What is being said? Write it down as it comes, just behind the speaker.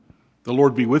The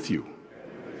Lord be with you.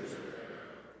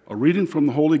 A reading from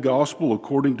the Holy Gospel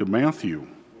according to Matthew.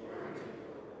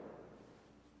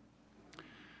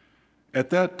 At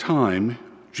that time,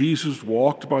 Jesus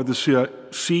walked by the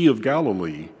Sea of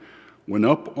Galilee, went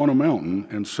up on a mountain,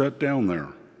 and sat down there.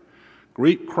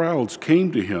 Great crowds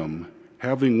came to him,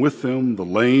 having with them the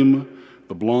lame,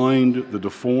 the blind, the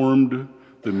deformed,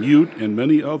 the mute, and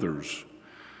many others.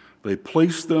 They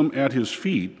placed them at his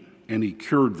feet, and he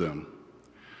cured them.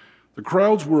 The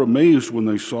crowds were amazed when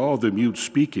they saw the mute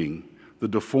speaking, the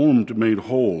deformed made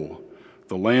whole,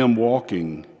 the lame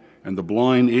walking, and the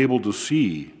blind able to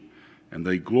see, and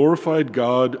they glorified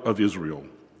God of Israel.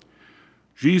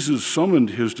 Jesus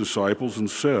summoned his disciples and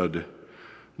said,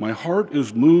 "My heart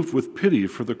is moved with pity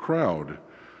for the crowd,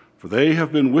 for they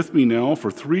have been with me now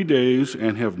for 3 days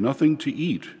and have nothing to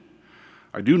eat.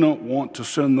 I do not want to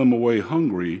send them away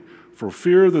hungry, for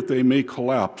fear that they may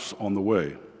collapse on the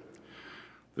way."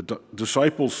 The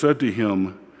disciples said to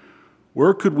him,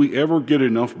 "Where could we ever get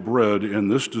enough bread in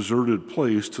this deserted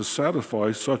place to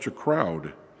satisfy such a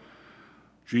crowd?"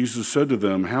 Jesus said to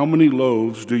them, "How many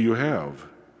loaves do you have?"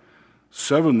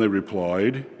 7, they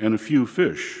replied, "and a few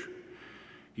fish."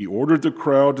 He ordered the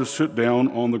crowd to sit down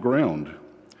on the ground.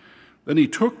 Then he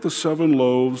took the 7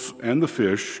 loaves and the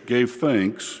fish, gave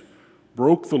thanks,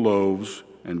 broke the loaves,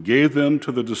 and gave them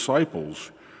to the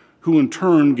disciples, who in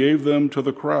turn gave them to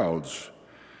the crowds.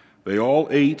 They all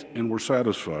ate and were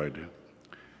satisfied.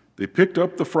 They picked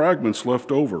up the fragments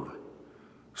left over,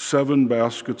 7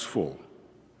 baskets full.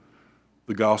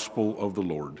 The Gospel of the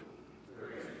Lord.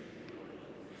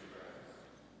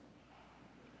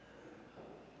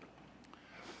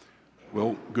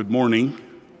 Well, good morning.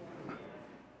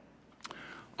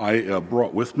 I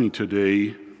brought with me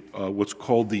today what's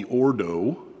called the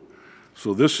Ordo.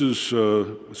 So this is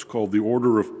it's called the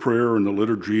Order of Prayer and the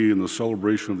Liturgy and the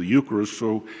Celebration of the Eucharist.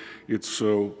 So it's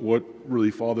what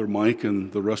really Father Mike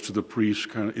and the rest of the priests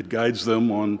it guides them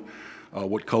on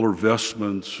what color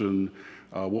vestments and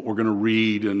what we're going to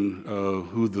read and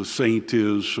who the saint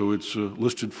is. So it's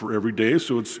listed for every day.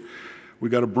 So we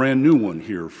got a brand new one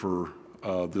here for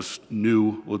this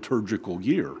new liturgical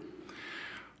year.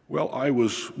 Well, I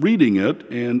was reading it,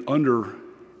 and under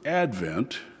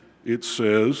Advent, it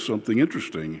says something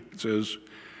interesting. It says,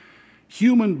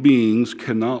 "Human beings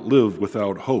cannot live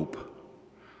without hope.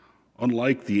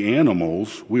 Unlike the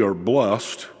animals, we are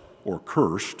blessed or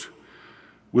cursed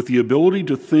with the ability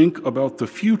to think about the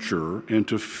future and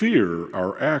to fear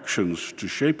our actions to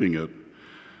shaping it.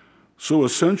 So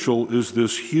essential is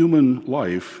this human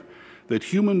life that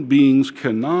human beings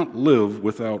cannot live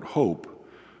without hope,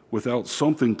 without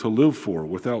something to live for,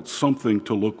 without something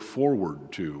to look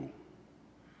forward to."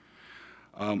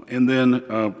 And then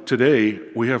today,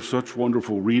 we have such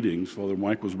wonderful readings. Father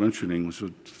Mike was mentioning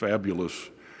some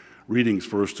fabulous readings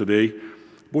for us today.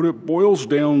 But it boils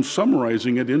down,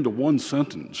 summarizing it into one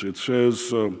sentence. It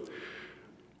says,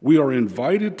 we are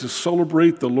invited to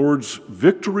celebrate the Lord's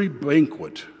victory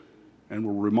banquet. And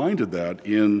we're reminded that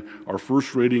in our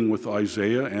first reading with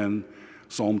Isaiah and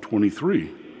Psalm 23.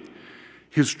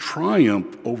 His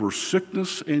triumph over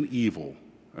sickness and evil.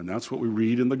 And that's what we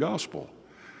read in the gospel.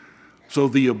 So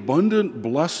the abundant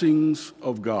blessings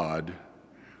of God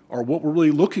are what we're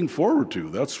really looking forward to.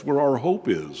 That's where our hope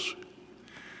is.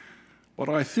 But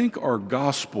I think our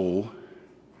gospel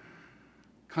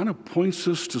kind of points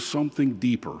us to something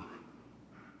deeper.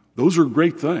 Those are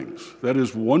great things. That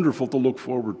is wonderful to look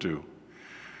forward to.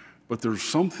 But there's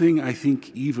something I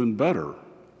think even better.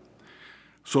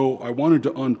 So I wanted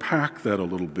to unpack that a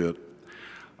little bit.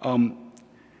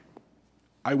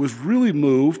 I was really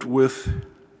moved with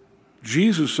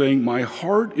Jesus saying, "My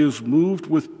heart is moved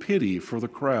with pity for the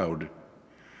crowd."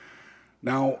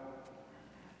 Now,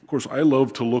 of course, I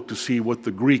love to look to see what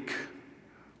the Greek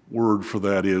word for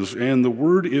that is, and the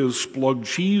word is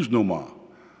splugchisnoma.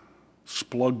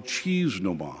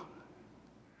 Splugchisnoma.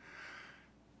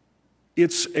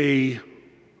 It's a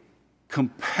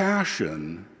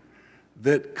compassion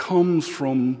that comes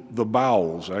from the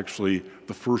bowels. Actually,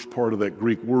 the first part of that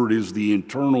Greek word is the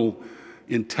internal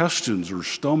intestines or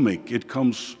stomach. It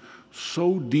comes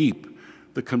so deep.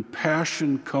 The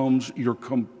compassion comes, you're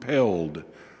compelled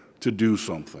to do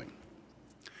something.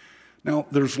 Now,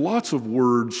 there's lots of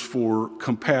words for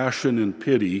compassion and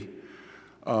pity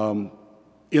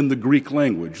in the Greek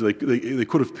language. They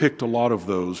could have picked a lot of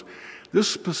those. This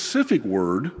specific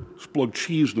word,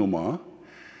 splugchisnoma,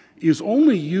 is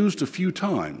only used a few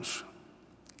times.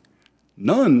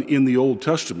 None in the Old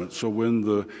Testament. So when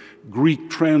the Greek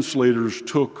translators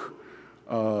took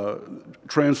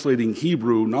translating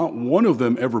Hebrew, not one of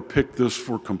them ever picked this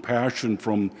for compassion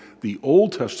from the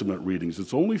Old Testament readings.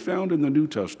 It's only found in the New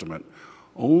Testament,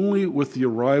 only with the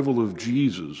arrival of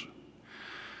Jesus.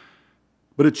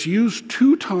 But it's used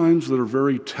 2 times that are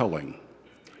very telling.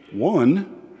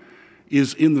 One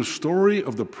is in the story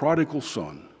of the prodigal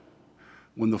son,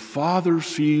 when the father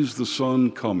sees the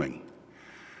son coming,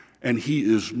 and he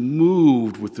is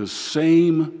moved with the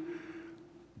same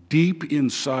deep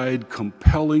inside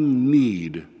compelling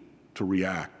need to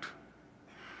react.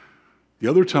 The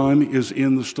other time is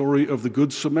in the story of the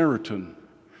Good Samaritan,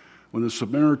 when the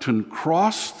Samaritan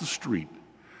crossed the street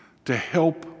to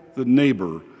help the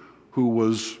neighbor who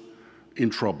was in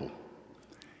trouble.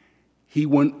 He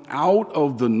went out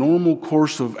of the normal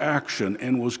course of action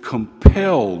and was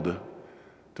compelled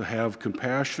to have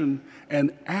compassion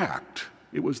and act.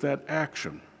 It was that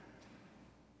action.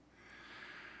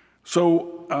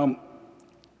 So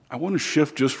I want to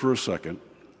shift just for a second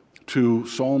to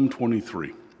Psalm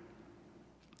 23.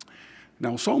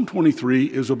 Now, Psalm 23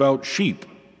 is about sheep.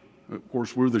 Of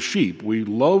course, we're the sheep. We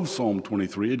love Psalm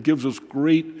 23. It gives us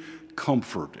great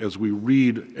comfort as we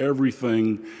read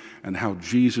everything and how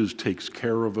Jesus takes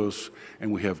care of us,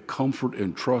 and we have comfort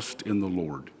and trust in the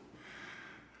Lord.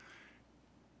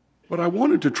 But I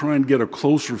wanted to try and get a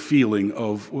closer feeling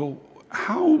of, well,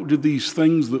 how do these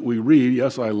things that we read,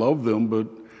 yes, I love them, but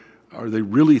are they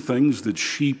really things that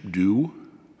sheep do?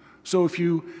 So if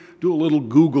you do a little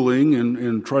Googling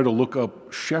and try to look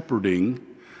up shepherding,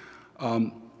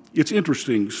 it's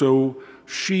interesting. So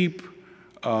sheep,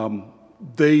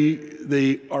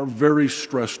 they are very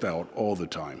stressed out all the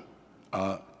time.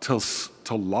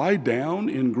 To lie down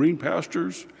in green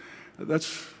pastures,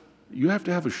 you have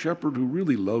to have a shepherd who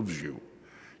really loves you.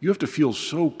 You have to feel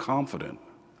so confident.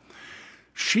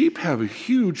 Sheep have a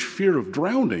huge fear of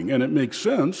drowning, and it makes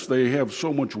sense. They have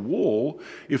so much wool.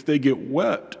 If they get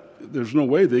wet, there's no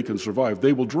way they can survive.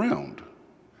 They will drown.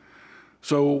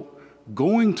 So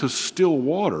going to still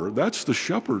water, that's the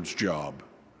shepherd's job.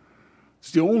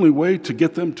 It's the only way to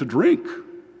get them to drink.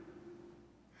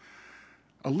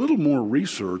 A little more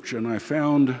research, and I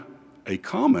found a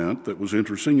comment that was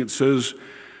interesting. It says,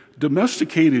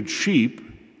 domesticated sheep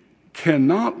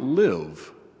cannot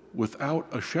live without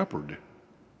a shepherd.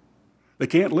 They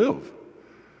can't live.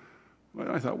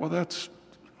 I thought, well, that's,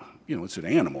 it's an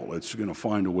animal. It's going to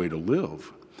find a way to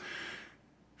live.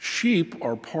 Sheep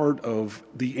are part of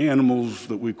the animals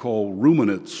that we call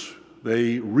ruminants.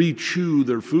 They re-chew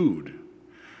their food.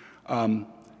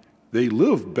 They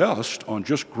live best on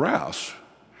just grass.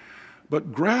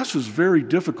 But grass is very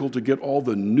difficult to get all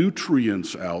the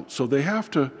nutrients out, so they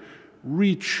have to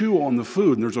re-chew on the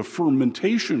food, and there's a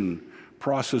fermentation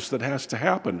process that has to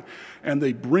happen, and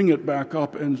they bring it back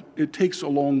up, and it takes a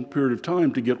long period of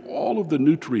time to get all of the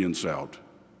nutrients out.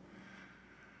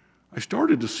 I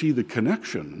started to see the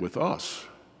connection with us.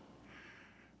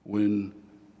 When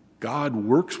God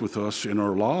works with us in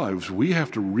our lives, we have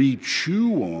to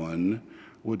re-chew on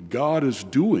what God is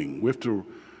doing. We have to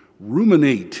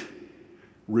ruminate,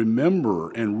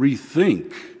 remember, and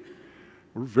rethink.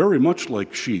 We're very much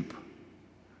like sheep.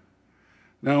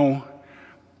 Now,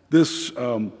 this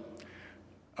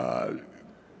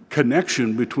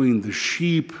connection between the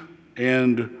sheep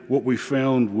and what we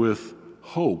found with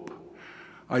hope,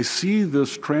 I see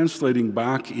this translating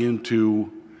back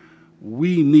into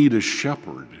we need a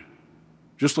shepherd.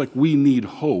 Just like we need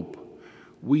hope,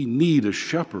 we need a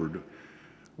shepherd.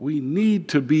 We need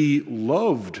to be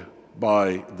loved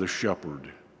by the shepherd.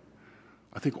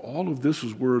 I think all of this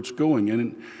is where it's going.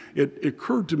 And it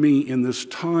occurred to me in this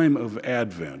time of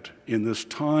Advent, in this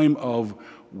time of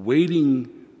waiting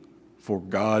for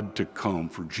God to come,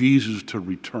 for Jesus to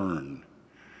return,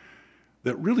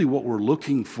 that really what we're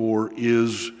looking for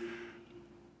is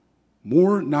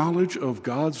more knowledge of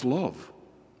God's love.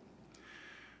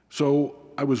 So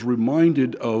I was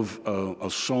reminded of a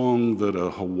song that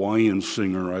a Hawaiian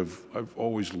singer I've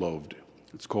always loved.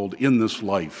 It's called In This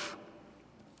Life.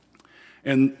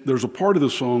 And there's a part of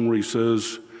the song where he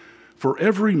says, for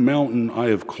every mountain I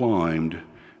have climbed,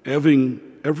 every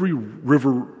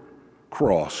river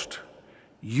crossed,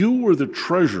 you were the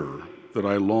treasure that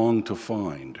I long to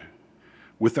find.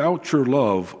 Without your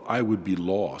love, I would be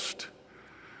lost.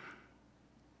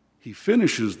 He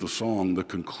finishes the song, the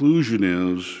conclusion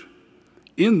is,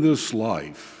 in this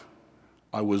life,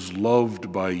 I was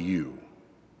loved by you.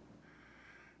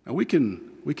 Now we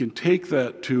can take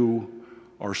that to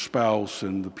our spouse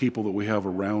and the people that we have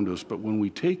around us, but when we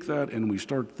take that and we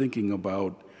start thinking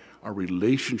about our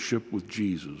relationship with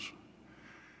Jesus,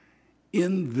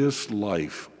 in this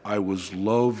life, I was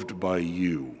loved by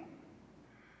you.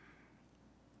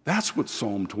 That's what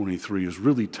Psalm 23 is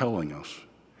really telling us.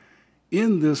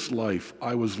 In this life,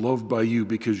 I was loved by you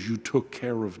because you took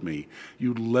care of me.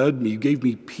 You led me. You gave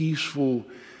me peaceful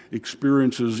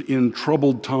experiences in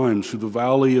troubled times through the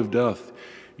valley of death.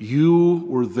 You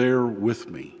were there with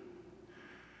me.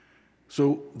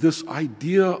 So this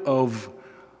idea of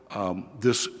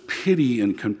this pity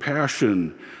and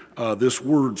compassion, this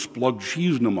word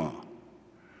splagchisnoma,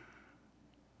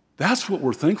 that's what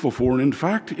we're thankful for. And in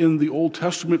fact, in the Old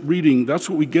Testament reading, that's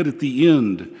what we get at the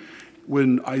end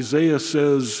when Isaiah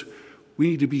says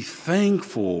we need to be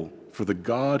thankful for the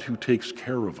God who takes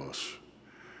care of us.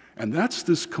 And that's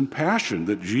this compassion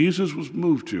that Jesus was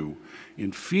moved to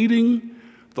in feeding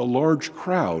the large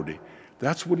crowd.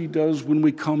 That's what he does when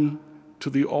we come to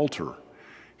the altar.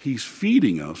 He's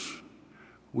feeding us.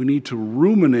 We need to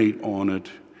ruminate on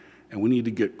it, and we need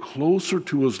to get closer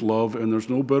to his love, and there's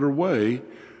no better way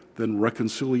than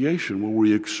reconciliation, where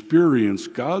we experience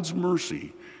God's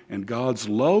mercy and God's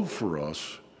love for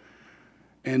us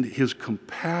and his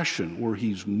compassion, where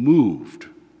he's moved.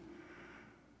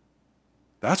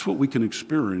 That's what we can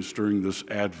experience during this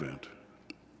Advent.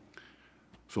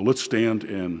 So let's stand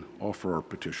and offer our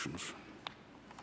petitions.